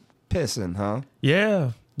interesting. Pissing, huh?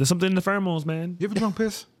 yeah, there's something in the pheromones, man. You ever drunk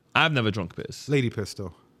piss? I've never drunk piss. Lady piss,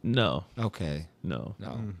 though. No, Okay. no,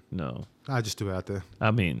 No. no. I just threw it out there.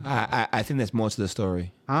 I mean, I think there's more to the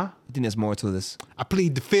story. Huh? I think there's more to this. I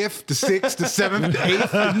plead the 5th, the 6th, the 7th, the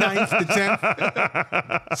 8th, the 9th, the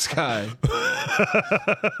 10th. Sky.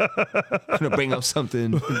 I'm gonna bring up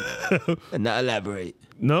something and not elaborate.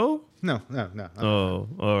 no. No. Oh,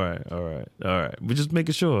 all right. We're just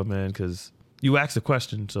making sure, man, because you asked a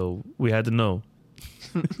question, so we had to know.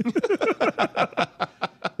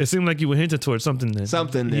 It seemed like you were hinting towards something. Then.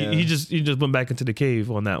 Something, yeah. He just went back into the cave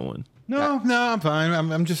on that one. No, I'm fine.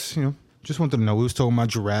 I'm just, just wanted to know. We was talking about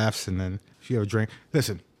giraffes, and then if you ever drank.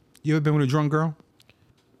 Listen, you ever been with a drunk girl?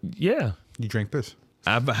 Yeah. You drank piss.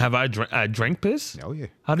 I drank piss? Oh, yeah.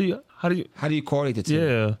 How do you? How do you correlate the two?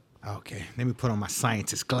 Yeah. Okay, let me put on my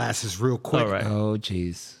scientist glasses real quick. All right. Oh,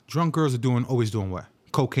 jeez. Drunk girls are always doing what?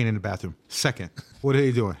 Cocaine in the bathroom. Second, what are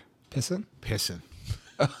they doing? Pissing? Pissing.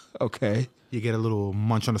 Okay. You get a little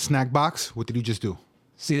munch on the snack box. What did you just do?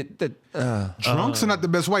 See, Drunks are not the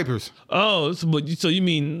best wipers. Oh, so you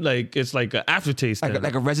mean like it's like an aftertaste? like, then.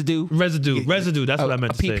 like a residue? residue. That's what I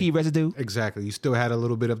meant a to say. PP residue? Exactly. You still had a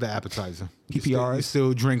little bit of the appetizer. You PPRs?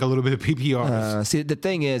 still drink a little bit of PPRs. See, the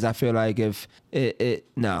thing is, I feel like if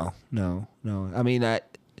no. I mean,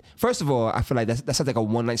 first of all, I feel like that sounds like a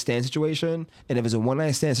one-night stand situation. And if it's a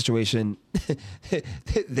one-night stand situation,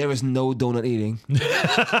 there is no donut eating.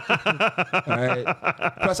 All right.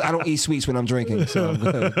 Plus, I don't eat sweets when I'm drinking, so I'm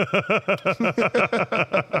good.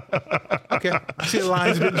 Okay. I see the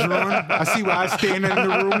lines been drawn. I see where I stand in the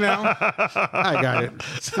room now. I got it.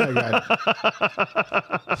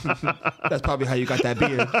 That's probably how you got that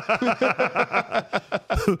beard.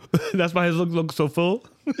 That's why his look so full.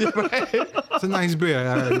 It's a nice beer.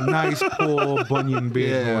 A nice Paul Bunyan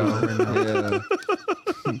beer. Yeah. Going on right now. Yeah.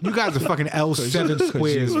 You guys are fucking L7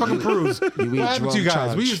 squares. Fucking proves. You eat What happened to you drunk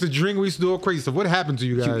guys? We charge. used to drink. We used to do all crazy stuff. What happened to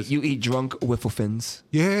you guys? You eat drunk wiffle fins.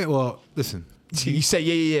 Yeah, well, listen. You say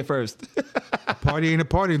yeah first. Party ain't a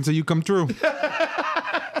party until you come through.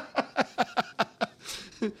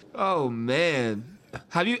 Oh man,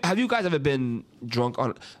 have you guys ever been drunk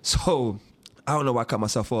on? So I don't know why I cut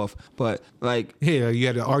myself off, but like Yeah, you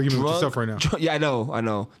had an argument with yourself right now. Yeah, I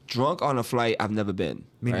know. Drunk on a flight, I've never been.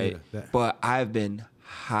 Me right? neither. But I've been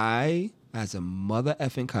high as a mother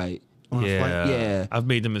effing kite. On a flight? Yeah. I've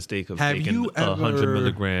made the mistake of Have taking you 100 ever-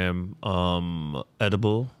 milligram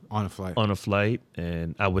edible On a flight. on a flight,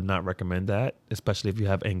 and I would not recommend that, especially if you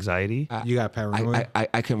have anxiety. You got paranoid.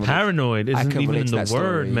 I can relate. Paranoid I isn't can even relate in to the that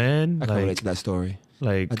word, story. man. I can relate Like, to that story.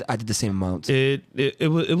 like I did the same amount. it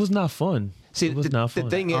was not fun. See, it was not fun. the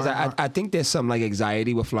thing is, I think there's some like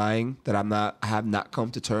anxiety with flying that I have not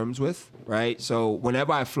come to terms with, right? So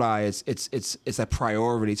whenever I fly, it's a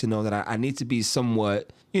priority to know that I need to be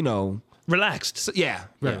somewhat, relaxed. yeah,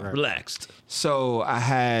 Right. Relaxed. So I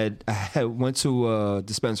had went to a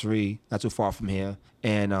dispensary not too far from here,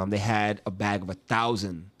 and they had a bag of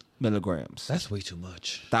 1,000 milligrams. That's way too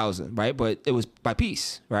much. 1,000, right? But it was by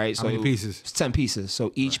piece, right? How many pieces? It's 10 pieces.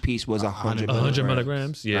 So each piece was 100 100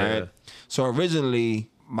 milligrams. Yeah. Right? So originally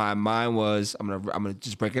my mind was I'm gonna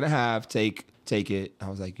just break it in half, take it. I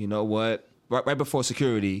was like, you know what? Right before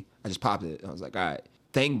security, I just popped it. I was like, all right.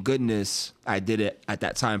 Thank goodness I did it at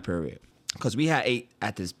that time period. Because we had ate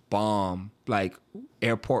at this bomb, like,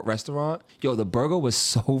 airport restaurant. Yo, the burger was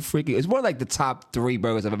so freaking... It's one of, like, the top 3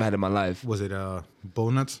 burgers I've ever had in my life. Was it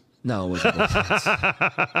bull nuts? No, it wasn't.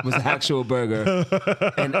 It was an actual burger.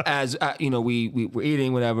 And as, we were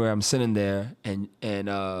eating, whatever, I'm sitting there, and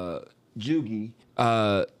Jugi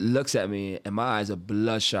looks at me, and my eyes are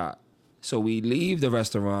bloodshot. So we leave the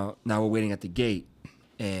restaurant. Now we're waiting at the gate,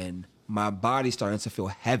 and... my body's starting to feel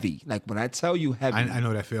heavy. Like when I tell you heavy, I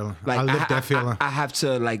know that feeling. Like I live that feeling. I have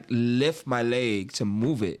to like lift my leg to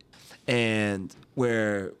move it, and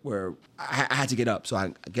where I had to get up. So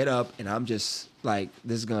I get up and I'm just like,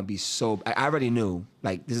 this is gonna be so. I already knew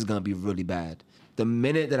like this is gonna be really bad. The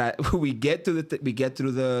minute that we get through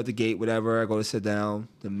the gate, whatever, I go to sit down.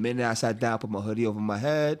 The minute I sat down, put my hoodie over my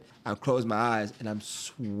head, I close my eyes and I'm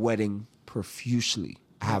sweating profusely.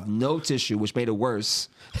 I have no tissue, which made it worse.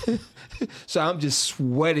 So I'm just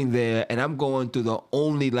sweating there, and I'm going through the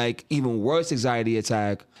only, like, even worse anxiety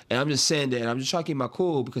attack. And I'm just sitting there, and I'm just trying to keep my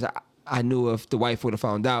cool because I knew if the wife would have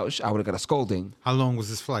found out, I would have got a scolding. How long was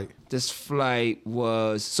this flight? This flight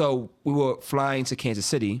was... So we were flying to Kansas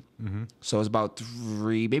City. Mm-hmm. So it was about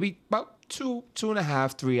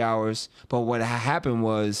 2.5, 3 hours. But what happened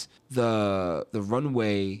was the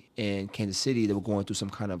runway in Kansas City, they were going through some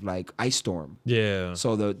kind of like ice storm. Yeah.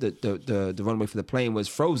 So the runway for the plane was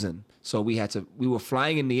frozen. So we were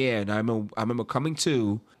flying in the air, and I remember coming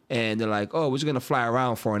to, and they're like, oh, we're just gonna fly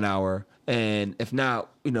around for an hour, and if not,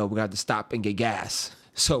 we're gonna have to stop and get gas.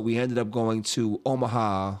 So we ended up going to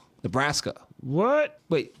Omaha, Nebraska. What?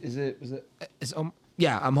 Wait, is it?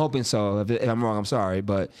 Yeah, I'm hoping so. If I'm wrong, I'm sorry.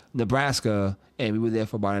 But Nebraska, and we were there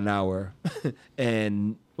for about an hour.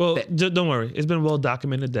 And Well, don't worry. It's been well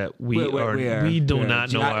documented that we do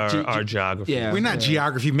not know our geography. Yeah. We're not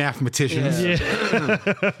geography mathematicians.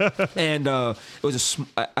 Yeah. And it was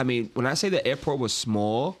when I say the airport was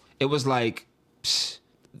small, it was like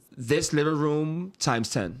this living room times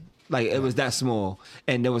 10. Like it was that small,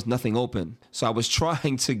 and there was nothing open. So I was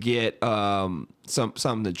trying to get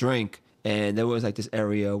something to drink, and there was like this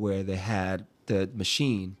area where they had the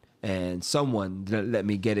machine, and someone didn't let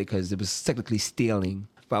me get it because it was technically stealing.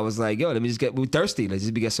 But I was like, yo, we're thirsty. Let's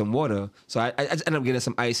just get some water. So I just ended up getting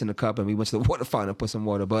some ice in the cup, and we went to the water fountain and put some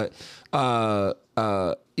water. But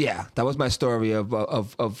yeah, that was my story of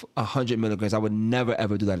 100 milligrams. I would never,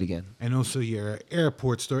 ever do that again. And also your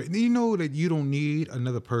airport story. You know that you don't need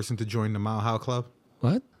another person to join the Mile High Club?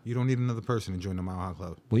 What? You don't need another person to join the Mile High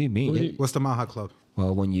Club. What do you mean? What's the Mile High Club?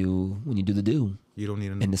 Well, when you do the do. You don't need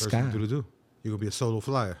another in the person sky. to do the do. You're going to be a solo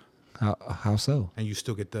flyer. How so? And you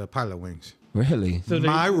still get the pilot wings. Really? So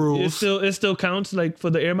My rules. It still counts like for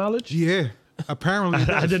the air mileage. Yeah. Apparently it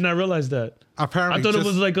does. I did not realize that. Apparently I thought it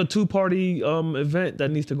was like a 2-party event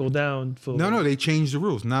that needs to go down. For No, they changed the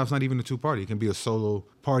rules. Now it's not even a 2-party. It can be a solo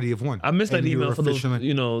party of one. I missed that And email you're for the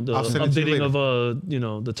officially- the I'll send it to you updating later.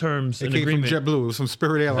 of the terms It and came agreement. from JetBlue. It was from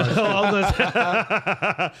Spirit Airlines. Oh, I was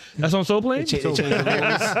gonna- That's on Soul Plane. They changed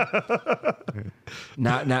the rules.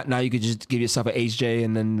 Now you could just give yourself an HJ,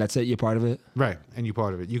 and then that's it. You're part of it. Right. And you're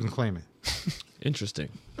part of it. You can claim it. Interesting.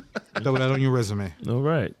 Throw that on your resume. All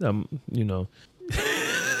right.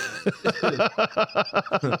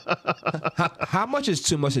 How much is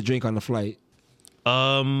too much to drink on the flight?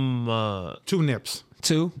 2 nips.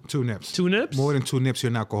 2? 2 nips. 2 nips. More than 2 nips, you're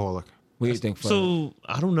an alcoholic. What do you think? So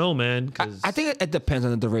I don't know, man. 'Cause I think it depends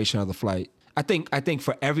on the duration of the flight. I think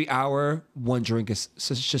for every hour, 1 drink should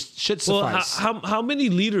well, suffice. how many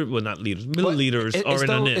liters? Well, not liters. Milliliters are in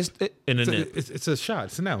a nip. In a nip. It's a shot.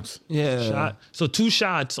 It's an ounce. Yeah. Shot. So 2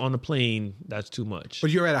 shots on a plane. That's too much.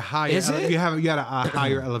 But you're at a higher. Is it? You at a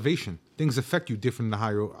higher elevation. Things affect you different the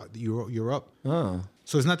higher you're up. Oh.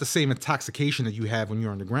 So it's not the same intoxication that you have when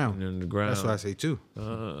you're on the ground. On the ground. That's what I say too.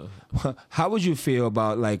 How would you feel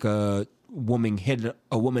about like a woman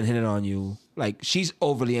hitting on you? Like she's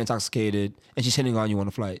overly intoxicated and she's hitting on you on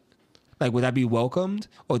the flight. Like would that be welcomed,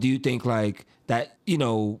 or do you think like that? I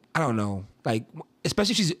don't know. Like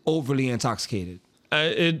especially if she's overly intoxicated.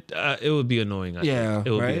 It would be annoying. I Yeah, think.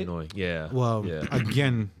 It would right? be annoying. Yeah. Well, yeah.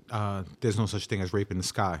 again, there's no such thing as rape in the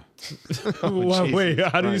sky. Wait,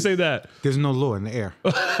 how do you say that? There's no law in the air.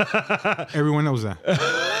 Everyone knows that.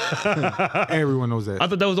 Everyone knows that. I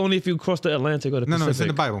thought that was only if you cross the Atlantic or the Pacific. No, it's in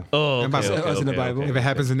the Bible. Oh, In the okay, Bible. It's in the Bible. If it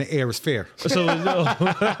happens in the air, it's fair. So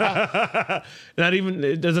not even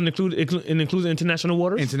it doesn't include it includes international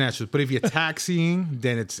waters. International. But if you're taxiing,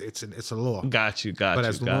 then it's a law. Got you. But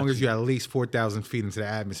as long as you're at least 4,000 feet into the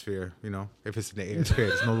atmosphere, if it's in the air, it's fair.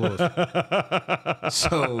 There's no laws.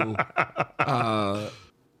 So,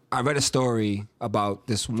 I read a story about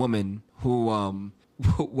this woman who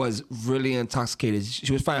was really intoxicated.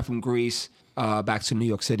 She was flying from Greece back to New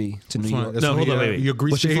York City to New York. That's No, when hold on, wait. your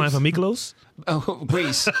Grease Was she flying shades? from Mykonos? Oh,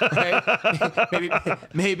 Greece, right?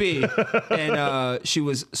 maybe. And she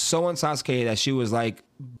was so intoxicated that she was like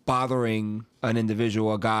bothering an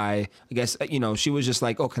individual, a guy. I guess she was just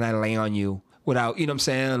like, "Oh, can I lay on you?" Without, what I'm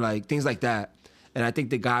saying, like things like that. And I think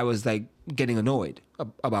the guy was like getting annoyed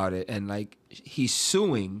about it, and like he's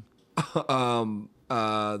suing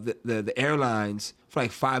the airlines for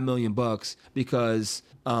like $5 million because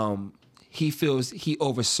he feels he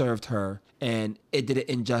overserved her and it did an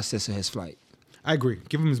injustice to his flight. I agree.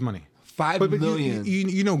 Give him his money. $5 But million.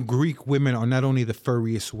 you know, Greek women are not only the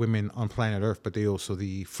furriest women on planet Earth, but they also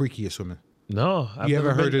the freakiest women. No. You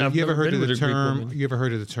ever heard of the Greek term? woman. You ever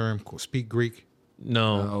heard of the term "speak Greek"?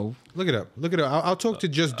 No. No. Look it up. I'll talk to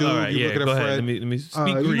Just Dude. All right, You yeah, look it up, go ahead. Fred. Let me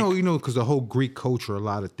speak Greek. You know, because the whole Greek culture, a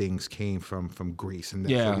lot of things came from Greece, and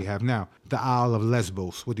that's Yeah. what we have now. The Isle of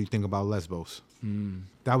Lesbos. What do you think about Lesbos?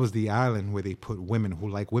 That was the island where they put women who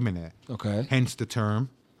like women at. Okay. Hence the term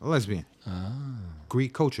lesbian.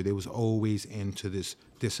 Greek culture. They was always into this.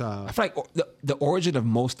 I feel like the origin of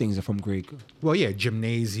most things are from Greek. Well, yeah,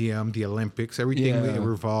 gymnasium, the Olympics, everything Yeah.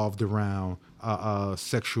 revolved around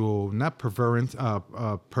sexual, not perverts.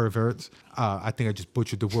 I think I just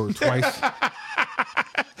butchered the word twice.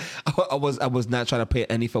 I was not trying to pay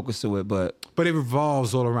any focus to it, but But it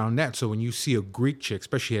revolves all around that. So when you see a Greek chick,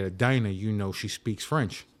 especially at a diner, you know she speaks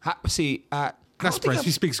French. I Not don't think French.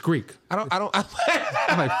 She speaks Greek. I don't.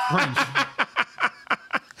 I'm like French.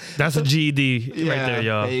 That's a GED right there,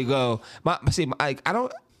 y'all. There you go.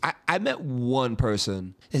 I met one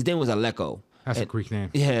person. His name was Aleko. That's a Greek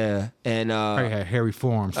name. Yeah, and Probably had hairy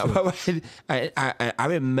forearms. too. I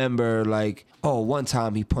remember like, one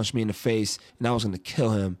time he punched me in the face and I was gonna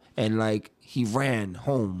kill him, and like he ran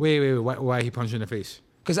home. Wait. Why he punched you in the face?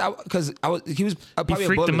 He was probably He a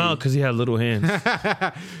freaked him bully. out because he had little hands.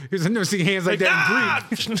 I've never seen hands like that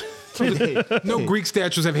in Greek. No Greek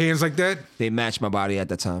statues have hands like that. They matched my body at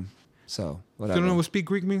that time, so whatever. You don't know what speak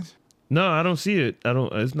Greek means? No, I don't see it.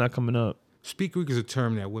 It's not coming up. Speak Greek is a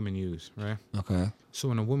term that women use, right? Okay. So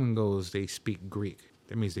when a woman goes, they speak Greek.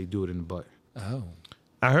 That means they do it in the butt. Oh.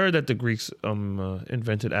 I heard that the Greeks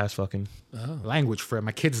invented ass fucking. Language, Fred.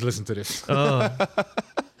 My kids listen to this. I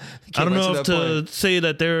don't know if to say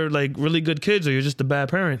that they're like really good kids or you're just a bad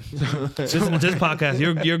parent. Listen to this podcast.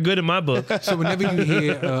 You're good in my book. So whenever you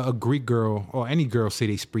hear a Greek girl or any girl say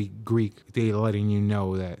they speak Greek, they're letting you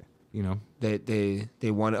know that, you know. They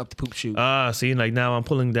want it up the poop chute. See, like now I'm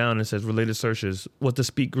pulling down and it says related searches. What does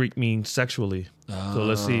speak Greek mean sexually? So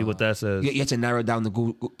let's see what that says. You have to narrow down the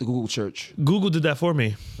Google search. Google did that for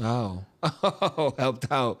me. Oh,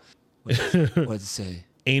 helped out. What's it say?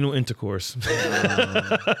 Anal intercourse.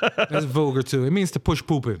 That's vulgar too. It means to push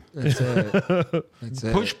pooping. That's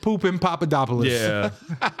it. Push pooping Papadopoulos. Yeah.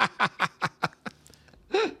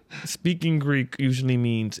 Speaking Greek usually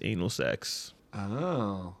means anal sex.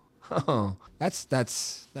 Oh,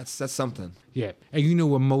 that's something. Yeah. And you know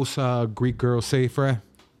what most Greek girls say, Fred?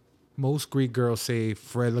 Most Greek girls say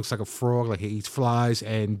Fred looks like a frog, like he eats flies,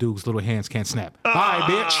 and Duke's little hands can't snap. Bye,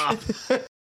 bitch.